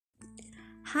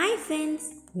Hi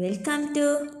friends, welcome to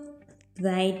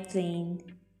Bright Brain.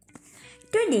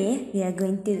 Today we are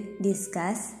going to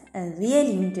discuss a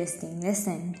really interesting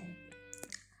lesson.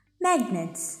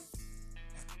 Magnets.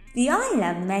 We all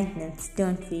love magnets,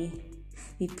 don't we?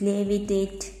 We play with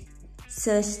it,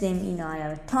 search them in all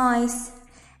our toys,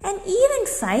 and even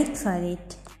fight for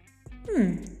it.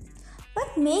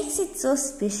 What makes it so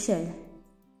special?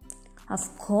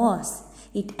 Of course,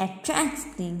 it attracts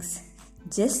things,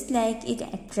 just like it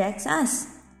attracts us.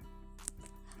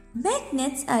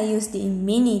 Magnets are used in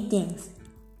many things,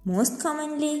 most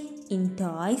commonly in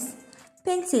toys,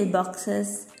 pencil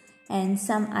boxes, and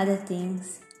some other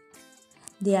things.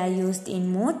 They are used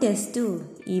in motors too,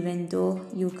 even though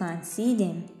you can't see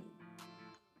them.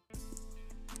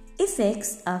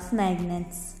 Effects of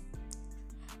magnets.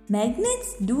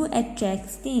 Magnets do attract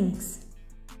things,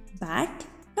 but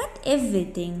not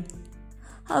everything.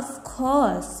 Of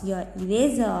course, your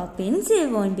eraser or pencil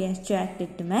won't be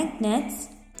attracted to magnets.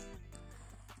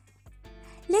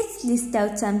 Let's list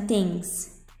out some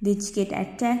things which get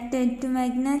attracted to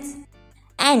magnets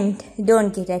and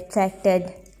don't get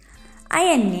attracted.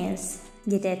 Iron nails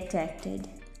get attracted.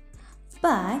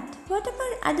 But what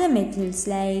about other metals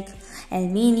like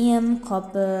aluminium,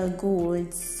 copper,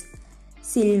 gold,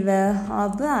 silver or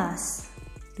brass?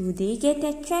 Do they get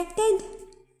attracted?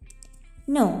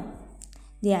 No.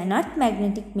 They are not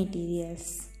magnetic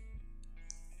materials.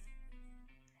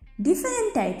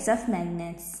 Different types of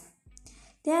magnets.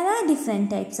 There are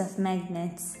different types of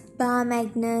magnets. Bar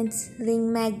magnets,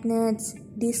 ring magnets,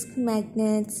 disc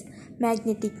magnets,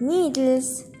 magnetic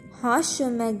needles,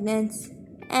 horseshoe magnets,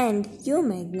 and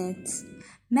U-magnets.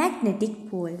 Magnetic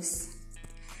poles.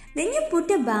 When you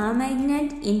put a bar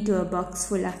magnet into a box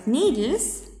full of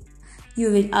needles, you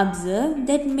will observe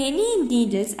that many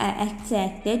needles are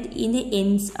attracted in the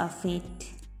ends of it.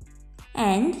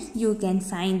 And you can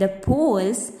find the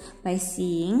poles by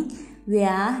seeing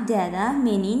where there are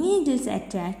many needles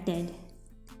attracted.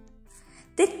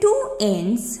 The two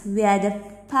ends where the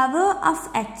power of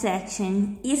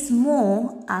attraction is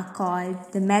more are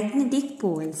called the magnetic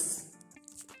poles.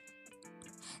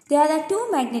 There are two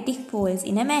magnetic poles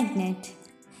in a magnet,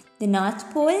 the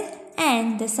North Pole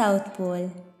and the South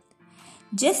Pole.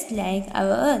 Just like our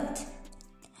Earth.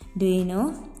 Do you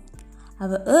know?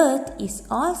 Our Earth is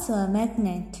also a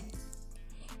magnet.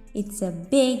 It's a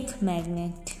big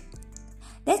magnet.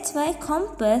 That's why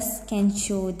compass can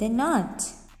show the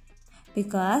north.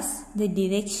 Because the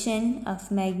direction of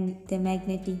the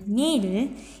magnetic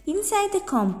needle inside the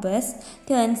compass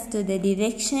turns to the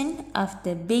direction of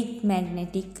the big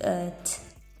magnetic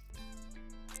Earth.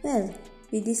 Well,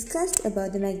 we discussed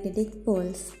about the magnetic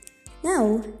poles.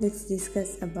 Now, let's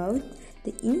discuss about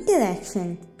the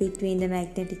interaction between the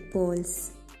magnetic poles.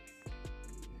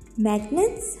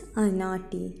 Magnets are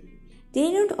naughty.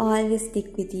 They don't always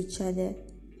stick with each other.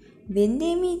 When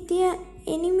they meet their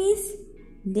enemies,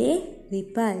 they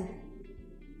repel.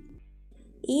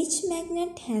 Each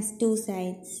magnet has two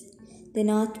sides, the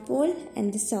North Pole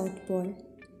and the South Pole.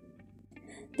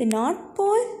 The North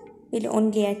Pole will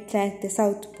only attract the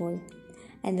South Pole,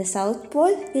 and the South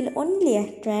Pole will only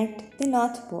attract the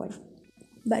North Pole.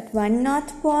 But one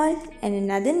North Pole and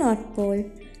another North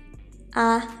Pole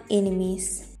are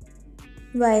enemies,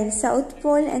 while South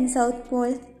Pole and South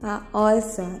Pole are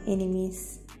also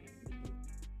enemies.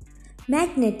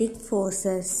 Magnetic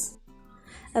forces.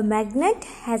 A magnet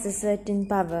has a certain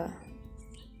power,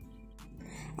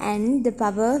 and the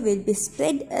power will be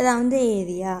spread around the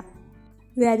area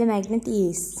where the magnet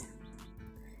is.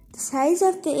 The size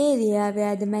of the area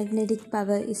where the magnetic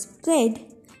power is spread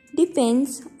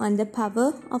depends on the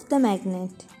power of the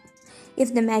magnet.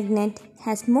 If the magnet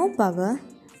has more power,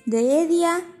 the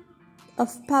area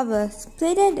of power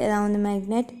spread around the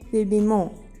magnet will be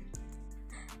more.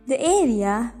 The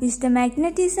area which the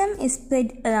magnetism is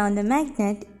spread around the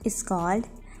magnet is called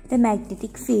the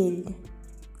magnetic field.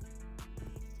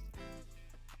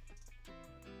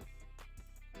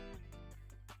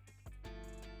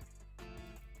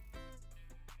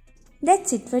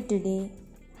 That's it for today.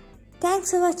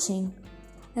 Thanks for watching.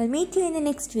 I'll meet you in the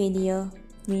next video.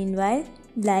 Meanwhile,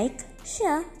 like,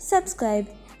 share, subscribe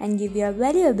and give your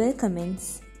valuable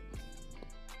comments.